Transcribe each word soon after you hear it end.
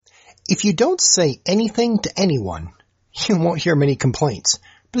If you don't say anything to anyone, you won't hear many complaints.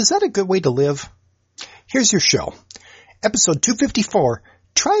 But is that a good way to live? Here's your show. Episode 254,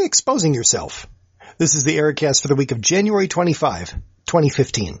 Try Exposing Yourself. This is the Ericast for the week of January 25,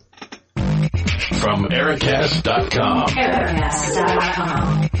 2015. From Ericast.com.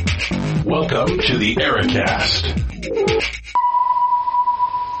 Ericast.com. Welcome to the Ericast.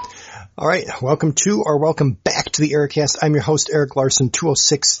 All right, welcome back to the Ericast. I'm your host, Eric Larson,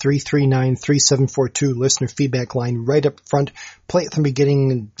 206-339-3742, listener feedback line right up front. Play it from the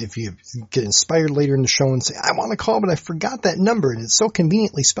beginning, and if you get inspired later in the show and say, I want to call, but I forgot that number, and it so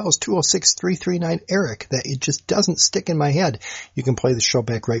conveniently spells 206-339-ERIC that it just doesn't stick in my head, you can play the show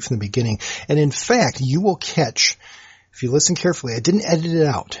back right from the beginning. And in fact, you will catch, if you listen carefully, I didn't edit it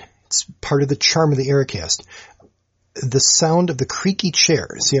out. It's part of the charm of the Ericast. The sound of the creaky chair.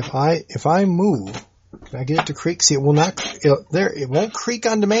 See, if I move, can I get it to creak? See, it won't creak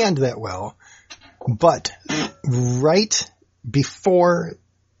on demand that well, but right before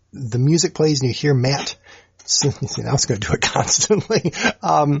the music plays and you hear Matt, see, now it's going to do it constantly.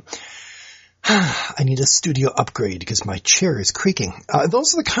 I need a studio upgrade because my chair is creaking.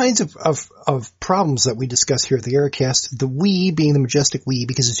 Those are the kinds of problems that we discuss here at the Ericast. The we being the majestic we,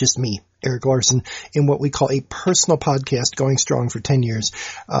 because it's just me, Eric Larson, in what we call a personal podcast going strong for 10 years.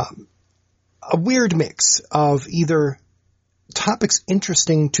 A weird mix of either topics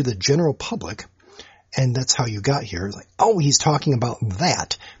interesting to the general public, and that's how you got here. Like, oh, he's talking about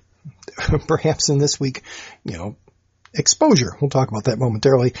that. Perhaps in this week, exposure. We'll talk about that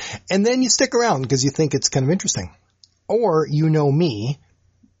momentarily. And then you stick around because you think it's kind of interesting. Or you know me,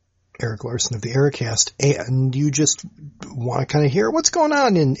 Eric Larson of the Ericast, and you just want to kind of hear what's going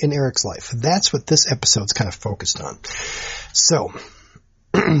on in Eric's life. That's what this episode's kind of focused on. So,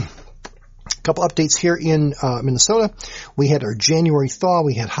 a couple updates here in Minnesota. We had our January thaw.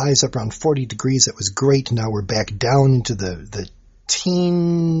 We had highs up around 40 degrees. That was great. Now we're back down into the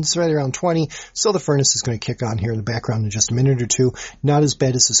teens, right around 20. So the furnace is going to kick on here in the background in just a minute or two. Not as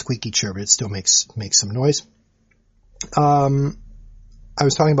bad as the squeaky chair, but it still makes some noise. I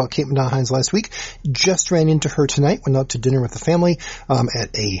was talking about Kate Hines last week. Just ran into her tonight. Went out to dinner with the family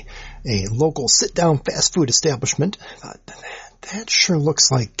at a local sit-down fast food establishment. I thought, that sure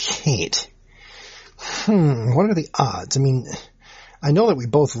looks like Kate. What are the odds? I mean, I know that we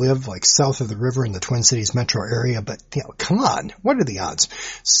both live like south of the river in the Twin Cities metro area, but come on, what are the odds?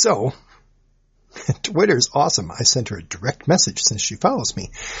 So, Twitter's awesome. I sent her a direct message since she follows me.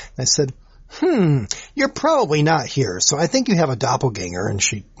 I said, you're probably not here, so I think you have a doppelganger. And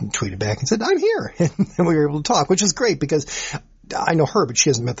she tweeted back and said, I'm here. And we were able to talk, which is great because I know her, but she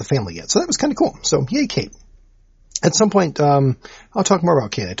hasn't met the family yet. So that was kind of cool. So yay, Kate. At some point, I'll talk more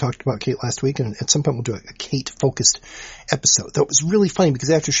about Kate. I talked about Kate last week, and at some point we'll do a Kate-focused episode. That was really funny because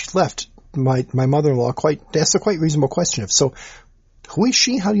after she left, my mother-in-law asked a quite reasonable question of, so, who is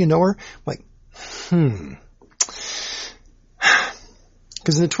she? How do you know her? I'm like,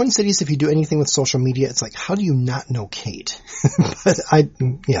 Because in the Twin Cities, if you do anything with social media, it's like, how do you not know Kate? But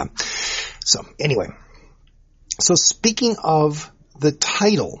yeah. So, anyway. So, speaking of the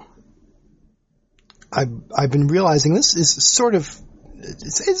title, I've been realizing this is sort of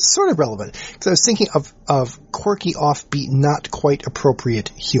relevant because I was thinking of quirky, offbeat, not quite appropriate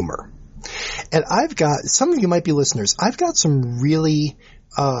humor. And I've got, some of you might be listeners, I've got some really,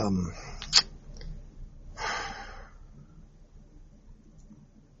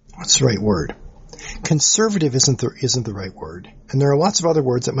 what's the right word? Conservative isn't the right word. And there are lots of other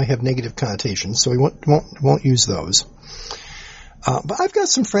words that might have negative connotations, so we won't use those. But I've got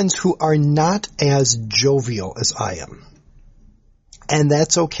some friends who are not as jovial as I am. And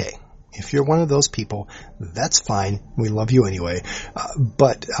that's okay. If you're one of those people, that's fine. We love you anyway.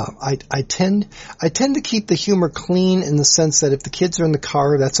 But I tend to keep the humor clean in the sense that if the kids are in the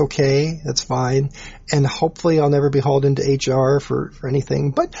car, that's okay. That's fine. And hopefully I'll never be hauled into HR for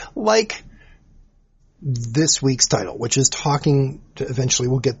anything. But like this week's title, which is eventually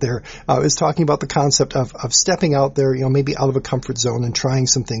we'll get there, is talking about the concept of stepping out there, maybe out of a comfort zone and trying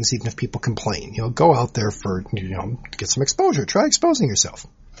some things even if people complain. Go out there for, get some exposure. Try exposing yourself.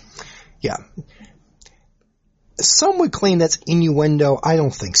 Yeah. Some would claim that's innuendo. I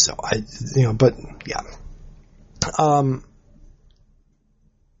don't think so. But yeah. And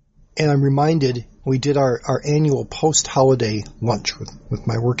I'm reminded we did our annual post-holiday lunch with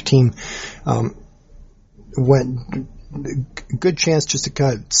my work team. Good chance just to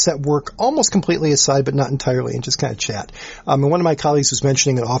kind of set work almost completely aside, but not entirely, and just kind of chat. And one of my colleagues was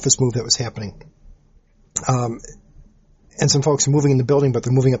mentioning an office move that was happening. And some folks are moving in the building, but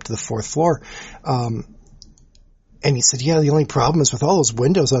they're moving up to the fourth floor. And he said, yeah, the only problem is with all those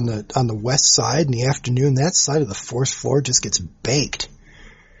windows on the west side in the afternoon, that side of the fourth floor just gets baked.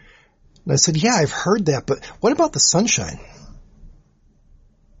 And I said, yeah, I've heard that, but what about the sunshine?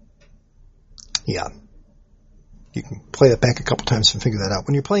 Yeah. You can play that back a couple times and figure that out.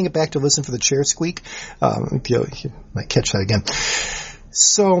 When you're playing it back to listen for the chair squeak, you might catch that again.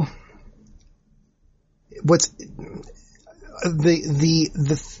 So, what's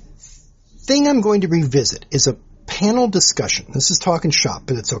the thing I'm going to revisit is a panel discussion. This is talking shop,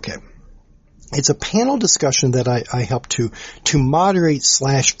 but it's okay. It's a panel discussion that I help to moderate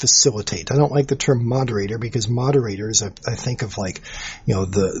 / facilitate. I don't like the term moderator because moderators, I think of like,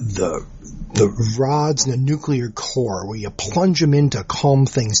 the rods in a nuclear core where you plunge them in to calm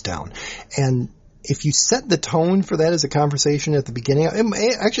things down. And if you set the tone for that as a conversation at the beginning,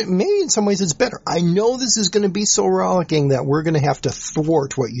 actually, maybe in some ways it's better. I know this is going to be so rollicking that we're going to have to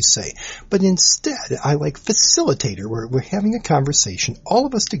thwart what you say. But instead, I like facilitator, where we're having a conversation, all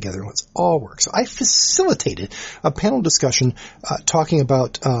of us together, and let's all work. So I facilitated a panel discussion talking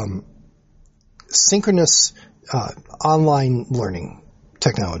about synchronous online learning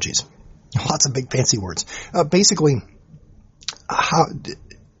technologies. Lots of big fancy words. Basically, how...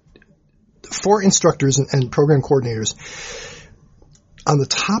 for instructors and program coordinators on the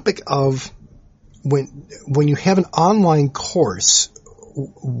topic of when you have an online course,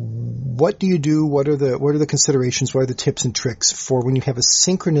 what do you do? What are the considerations? What are the tips and tricks for when you have a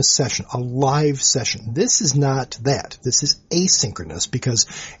synchronous session, a live session? This is not that. This is asynchronous because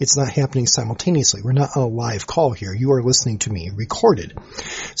it's not happening simultaneously. We're not on a live call here. You are listening to me recorded.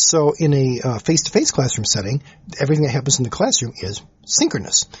 So in a face-to-face classroom setting, everything that happens in the classroom is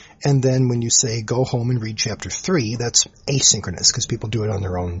synchronous. And then when you say go home and read chapter 3, that's asynchronous because people do it on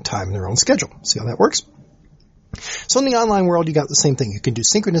their own time and their own schedule. See how that works? So in the online world, you got the same thing. You can do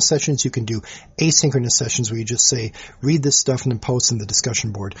synchronous sessions. You can do asynchronous sessions where you just say, read this stuff and then post in the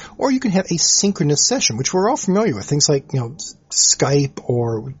discussion board. Or you can have a synchronous session, which we're all familiar with. Things like, Skype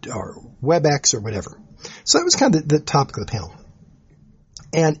or WebEx or whatever. So that was kind of the topic of the panel.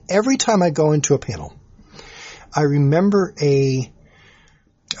 And every time I go into a panel, I remember a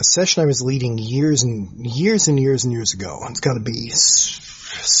session I was leading years and years ago. It's got to be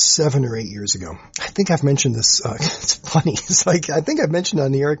 7 or 8 years ago. I think I've mentioned this. It's funny. It's like, I think I've mentioned it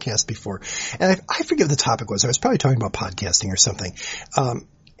on the Aircast before. And I forget what the topic was. I was probably talking about podcasting or something.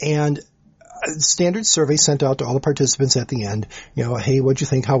 And a standard survey sent out to all the participants at the end, hey, what'd you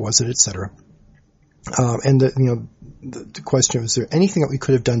think? How was it? Et cetera. And the question was there anything that we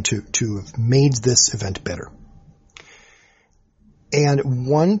could have done to have made this event better? And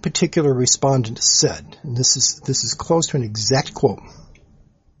one particular respondent said, and this is close to an exact quote,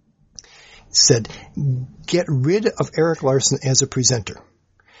 said, get rid of Erik Larson as a presenter.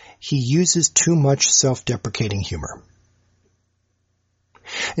 He uses too much self-deprecating humor.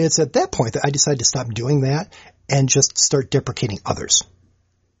 And it's at that point that I decided to stop doing that and just start deprecating others.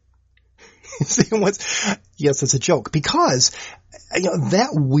 Yes, it's a joke because, that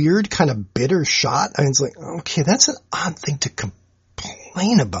weird kind of bitter shot, it's like, okay, that's an odd thing to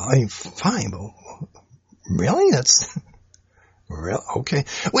complain about. Fine, but really? That's... Real? Okay.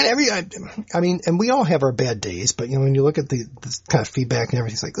 And we all have our bad days, but when you look at this kind of feedback and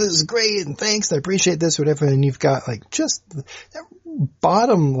everything's like, this is great and thanks, I appreciate this, whatever, and you've got like just that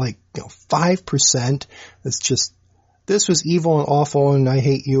bottom 5% that's just, this was evil and awful and I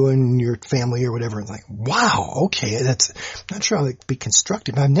hate you and your family or whatever. It's like, wow, okay, that's, I'm not sure how to be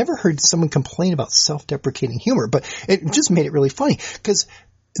constructive. I've never heard someone complain about self-deprecating humor, but it just made it really funny because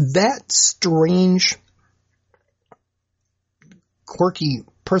that strange, quirky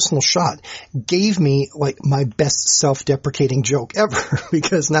personal shot gave me my best self-deprecating joke ever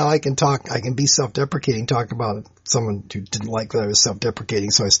because now I can be self-deprecating, talk about someone who didn't like that I was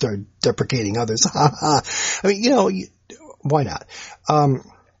self-deprecating, so I started deprecating others. Why not?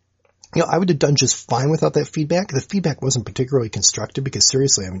 I would have done just fine without that feedback. The feedback wasn't particularly constructive because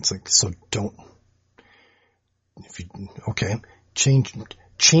seriously, it's like, so don't,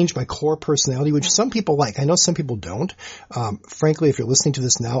 change my core personality, which some people like. I know some people don't. Frankly, if you're listening to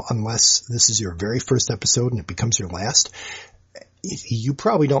this now, unless this is your very first episode and it becomes your last, you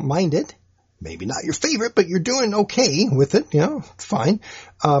probably don't mind it. Maybe not your favorite, but you're doing okay with it. Fine.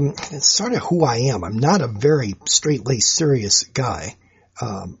 It's sort of who I am. I'm not a very straight-laced, serious guy.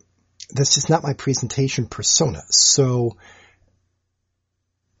 That's just not my presentation persona. So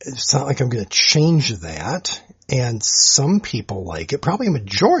it's not like I'm going to change that. And some people like it. Probably a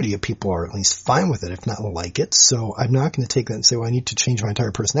majority of people are at least fine with it, if not like it. So I'm not going to take that and say, well, I need to change my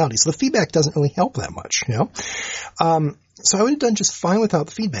entire personality. So the feedback doesn't really help that much, So I would have done just fine without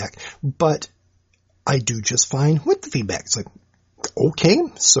the feedback. But I do just fine with the feedback. It's like, okay,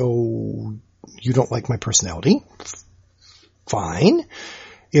 so you don't like my personality? Fine.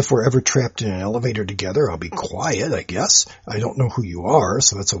 If we're ever trapped in an elevator together, I'll be quiet, I guess. I don't know who you are,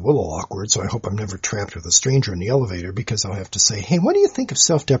 so that's a little awkward, so I hope I'm never trapped with a stranger in the elevator because I'll have to say, hey, what do you think of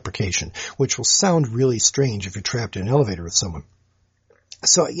self-deprecation? Which will sound really strange if you're trapped in an elevator with someone.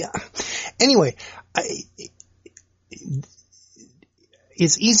 So, yeah. Anyway,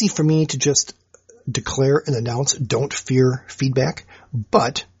 it's easy for me to just declare and announce, don't fear feedback,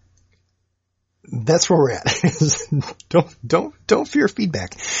 but that's where we're at. Don't fear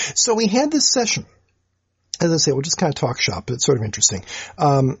feedback. So we had this session. As I say, we'll just kind of talk shop, but it's sort of interesting.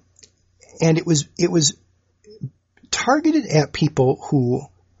 And it was targeted at people who,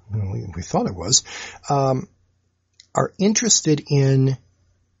 we thought it was, are interested in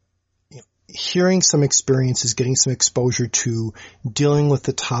hearing some experiences, getting some exposure to dealing with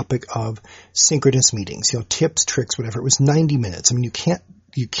the topic of synchronous meetings, tips, tricks, whatever. It was 90 minutes. I mean,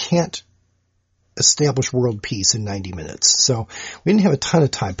 you can't establish world peace in 90 minutes. So we didn't have a ton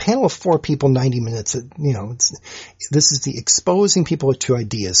of time. Panel of 4 people, 90 minutes. This is the exposing people to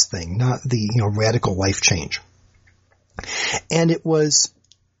ideas thing, not the, radical life change. And it was,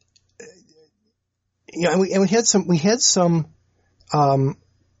 and we had some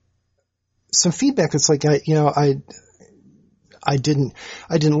feedback that's like, I didn't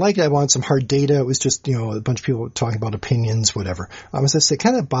like it. I wanted some hard data. It was just, a bunch of people talking about opinions, whatever. As I say,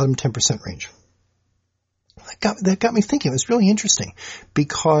 kind of bottom 10% range. That got me thinking. It was really interesting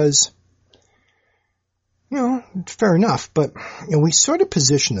because, fair enough, but, we sort of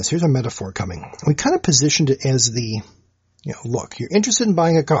positioned this. Here's a metaphor coming. We kind of positioned it as the, look, you're interested in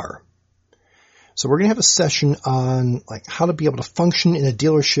buying a car. So we're going to have a session on like how to be able to function in a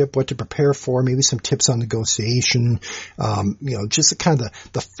dealership, what to prepare for, maybe some tips on negotiation, just kind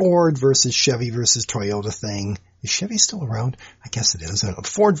of the Ford versus Chevy versus Toyota thing. Is Chevy still around? I guess it is. I don't know.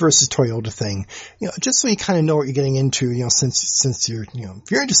 Ford versus Toyota thing. Just so you kind of know what you're getting into, since you're,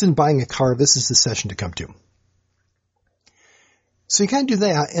 if you're interested in buying a car, this is the session to come to. So you kind of do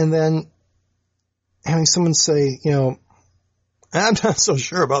that, and then having someone say, I'm not so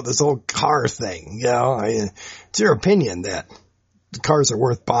sure about this whole car thing. It's your opinion that the cars are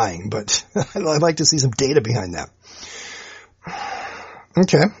worth buying, but I'd like to see some data behind that.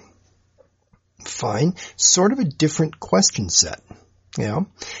 Okay. Fine. Sort of a different question set,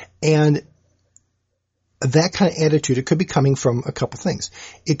 and that kind of attitude, it could be coming from a couple things.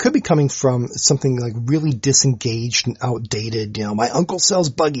 It could be coming from something like really disengaged and outdated. My uncle sells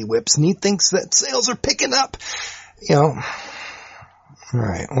buggy whips and he thinks that sales are picking up, All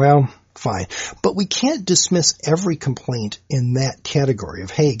right, well, fine. But we can't dismiss every complaint in that category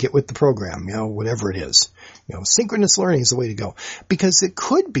of, hey, get with the program, whatever it is. Synchronous learning is the way to go. Because it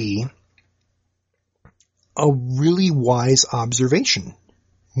could be a really wise observation.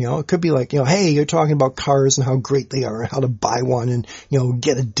 It could be like, hey, you're talking about cars and how great they are and how to buy one and,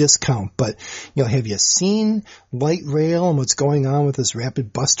 get a discount. But, have you seen light rail and what's going on with this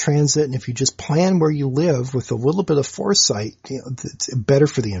rapid bus transit? And if you just plan where you live with a little bit of foresight, it's better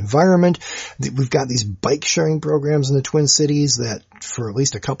for the environment. We've got these bike sharing programs in the Twin Cities that for at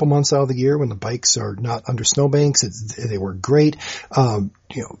least a couple months out of the year when the bikes are not under snowbanks, they work great.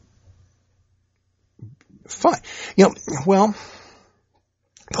 Fine. Well,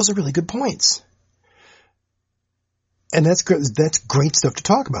 those are really good points. And that's great stuff to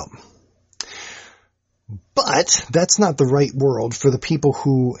talk about. But that's not the right world for the people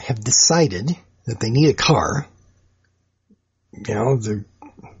who have decided that they need a car.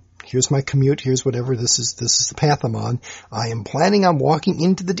 Here's my commute, here's whatever, this is the path I'm on. I am planning on walking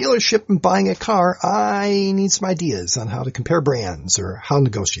into the dealership and buying a car. I need some ideas on how to compare brands or how to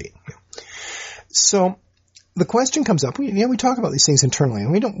negotiate. So the question comes up. We talk about these things internally,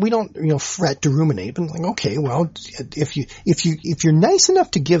 and we don't fret to ruminate. But like, okay, well, if you're nice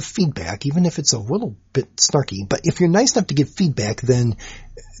enough to give feedback, even if it's a little bit snarky, but if you're nice enough to give feedback, then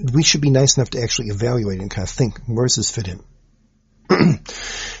we should be nice enough to actually evaluate and kind of think, where does this fit in?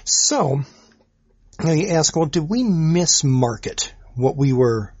 So, you ask, well, did we mismarket what we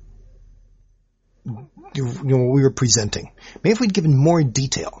were, what we were presenting? Maybe if we'd given more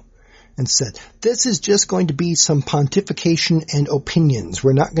detail and said, this is just going to be some pontification and opinions.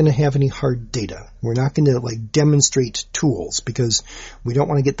 We're not going to have any hard data. We're not going to demonstrate tools because we don't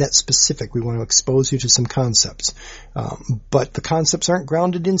want to get that specific. We want to expose you to some concepts. But the concepts aren't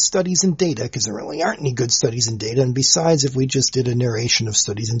grounded in studies and data because there really aren't any good studies and data. And besides, if we just did a narration of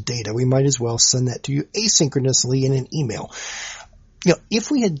studies and data, we might as well send that to you asynchronously in an email. If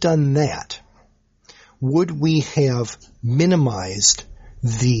we had done that, would we have minimized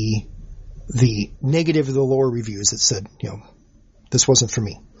the the negative of the lower reviews that said, this wasn't for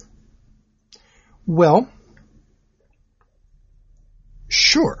me. Well,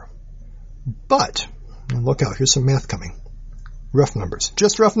 sure. But, look out, here's some math coming. Rough numbers.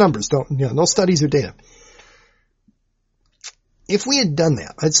 Just rough numbers. No studies or data. If we had done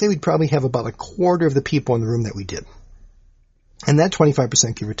that, I'd say we'd probably have about a quarter of the people in the room that we did. And that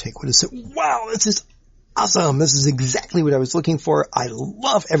 25%, give or take, would have said, wow, this is awesome. This is exactly what I was looking for. I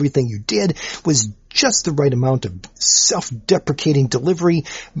love everything you did. It was just the right amount of self-deprecating delivery.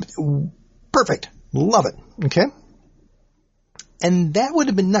 Perfect. Love it. Okay? And that would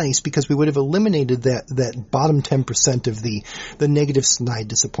have been nice because we would have eliminated that bottom 10% of the negative, snide,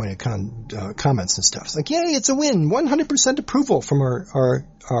 disappointed comments and stuff. It's like, yay, it's a win. 100% approval from our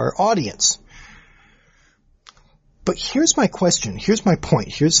audience. But here's my question. Here's my point.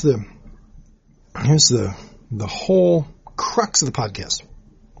 Here's the whole crux of the podcast.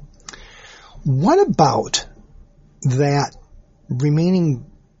 What about that remaining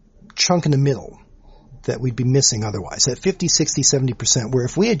chunk in the middle that we'd be missing otherwise, that 50, 60, 70%, where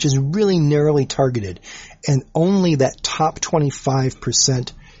if we had just really narrowly targeted and only that top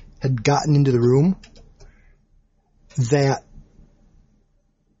 25% had gotten into the room, that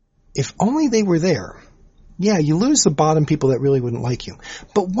if only they were there, yeah, you lose the bottom people that really wouldn't like you.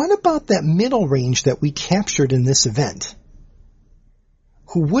 But what about that middle range that we captured in this event,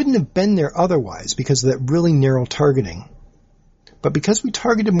 who wouldn't have been there otherwise because of that really narrow targeting? But because we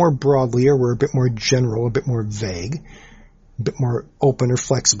targeted more broadly, or we're a bit more general, a bit more vague, a bit more open or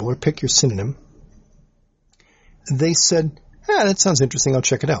flexible, or pick your synonym, they said, that sounds interesting, I'll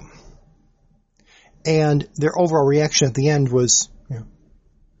check it out. And their overall reaction at the end was,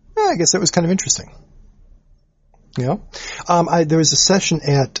 I guess that was kind of interesting. There was a session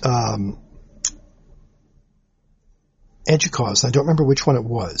at EDUCAUSE. I don't remember which one it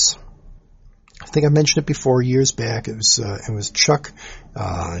was. I think I mentioned it before years back. It was Chuck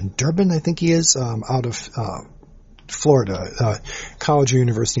Durbin, I think he is, out of Florida, college or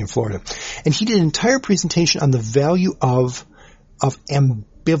university in Florida, and he did an entire presentation on the value of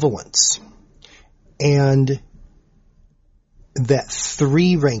ambivalence and that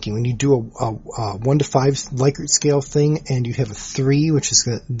 3 ranking. When you do a 1 to 5 Likert scale thing, and you have a 3, which is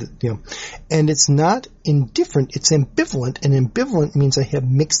and it's not indifferent, it's ambivalent, and ambivalent means I have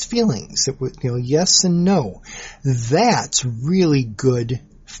mixed feelings. It would, yes and no. That's really good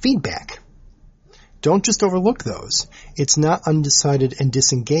feedback. Don't just overlook those. It's not undecided and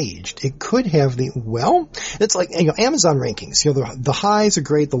disengaged. It could have it's like, Amazon rankings. The highs are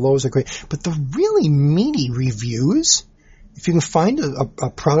great, the lows are great, but the really meaty reviews, if you can find a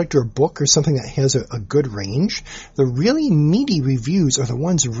product or a book or something that has a good range, the really meaty reviews are the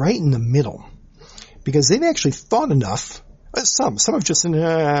ones right in the middle. Because they've actually thought enough. Some have just said,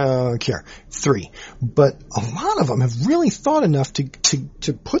 I don't care, 3. But a lot of them have really thought enough to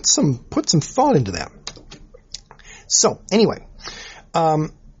put some thought into that. So, anyway,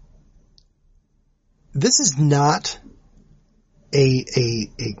 this is not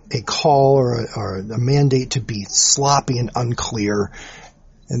a call or a mandate to be sloppy and unclear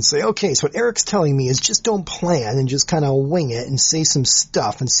and say, okay, so what Eric's telling me is just don't plan and just kind of wing it and say some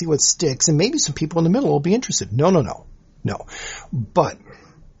stuff and see what sticks, and maybe some people in the middle will be interested. No. But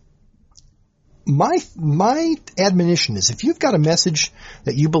my admonition is, if you've got a message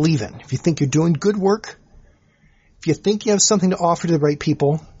that you believe in, if you think you're doing good work, if you think you have something to offer to the right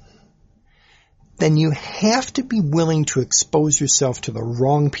people, then you have to be willing to expose yourself to the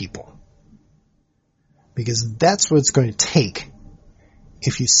wrong people. Because that's what it's going to take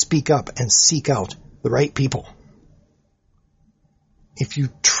if you speak up and seek out the right people. If you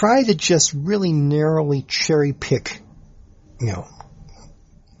try to just really narrowly cherry pick,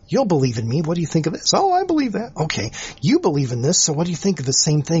 you'll believe in me. What do you think of this? Oh, I believe that. Okay. You believe in this, so what do you think of the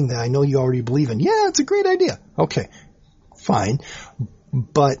same thing that I know you already believe in? Yeah, it's a great idea. Okay. Fine.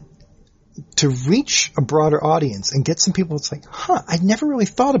 But to reach a broader audience and get some people, it's like, I'd never really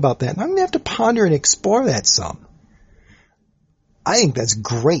thought about that. And I'm going to have to ponder and explore that some. I think that's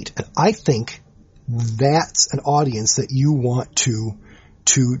great. And I think that's an audience that you want to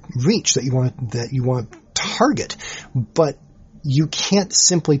reach, that you want to target. But you can't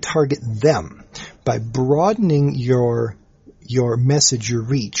simply target them. By broadening your message, your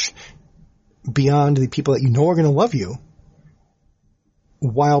reach, beyond the people that you know are going to love you,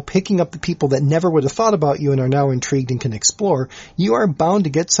 while picking up the people that never would have thought about you and are now intrigued and can explore, you are bound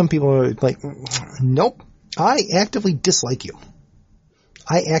to get some people who are like, nope, I actively dislike you.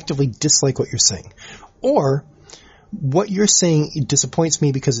 I actively dislike what you're saying. Or, what you're saying disappoints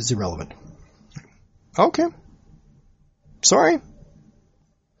me because it's irrelevant. Okay. Sorry.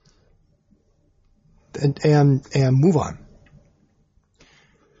 and move on.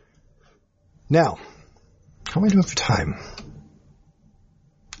 Now, how am I doing for time?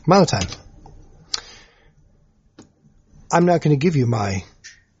 I'm out of time. I'm not going to give you my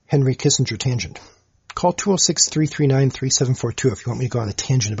Henry Kissinger tangent. Call 206-339-3742 if you want me to go on a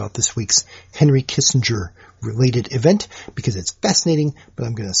tangent about this week's Henry Kissinger-related event, because it's fascinating, but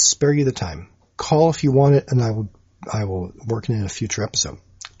I'm going to spare you the time. Call if you want it, and I will work it in a future episode.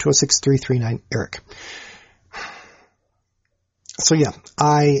 206-339-ERIC. So yeah,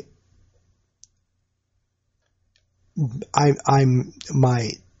 I'm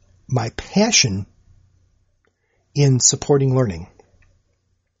my passion in supporting learning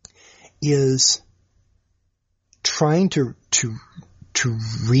is trying to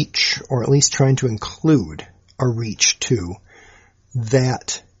reach, or at least trying to include a reach to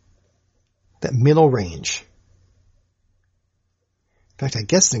that middle range. In fact, I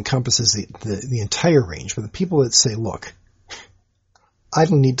guess it encompasses the entire range, but the people that say, look, I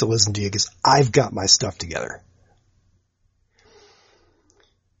don't need to listen to you because I've got my stuff together.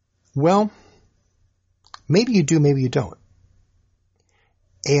 Well, maybe you do, maybe you don't.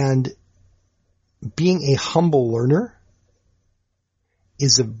 And being a humble learner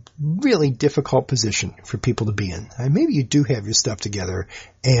is a really difficult position for people to be in. And maybe you do have your stuff together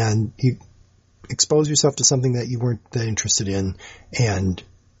and you expose yourself to something that you weren't that interested in, and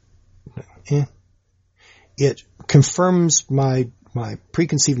it confirms my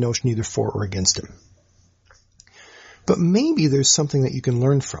preconceived notion either for or against him. But maybe there's something that you can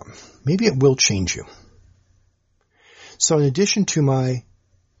learn from. Maybe it will change you. So in addition to my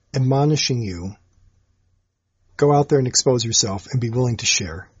admonishing you, go out there and expose yourself and be willing to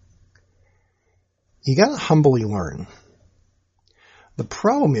share, you gotta humbly learn. The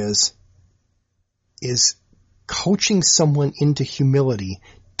problem is coaching someone into humility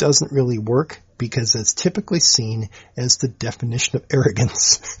doesn't really work, because that's typically seen as the definition of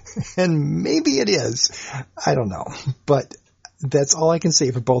arrogance. And maybe it is. I don't know. But that's all I can say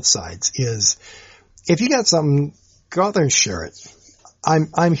for both sides is, if you got something, go out there and share it.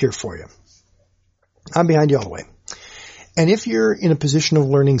 I'm here for you. I'm behind you all the way. And if you're in a position of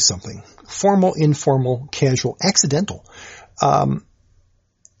learning something, formal, informal, casual, accidental,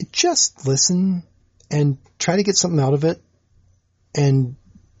 just listen and try to get something out of it, and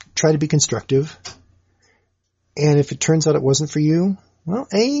try to be constructive. And if it turns out it wasn't for you, well,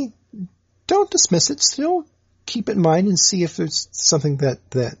 don't dismiss it. Still keep it in mind and see if there's something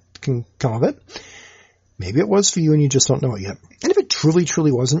that can come of it. Maybe it was for you and you just don't know it yet. And if it truly,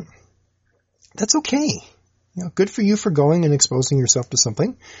 truly wasn't, that's okay. Good for you for going and exposing yourself to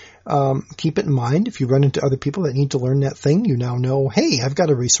something. Keep it in mind. If you run into other people that need to learn that thing, you now know, hey, I've got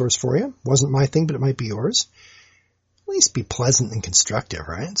a resource for you. Wasn't my thing, but it might be yours. At least be pleasant and constructive,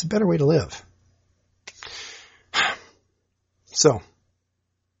 right? It's a better way to live. So,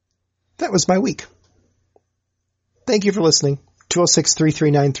 that was my week. Thank you for listening.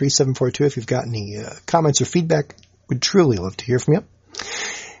 206-339-3742 if you've got any comments or feedback. Would truly love to hear from you.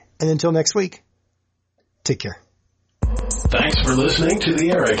 And until next week, take care. Thanks for listening to the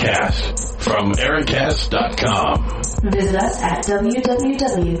Ericast from Ericast.com. Visit us at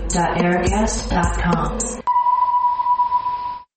www.ericast.com.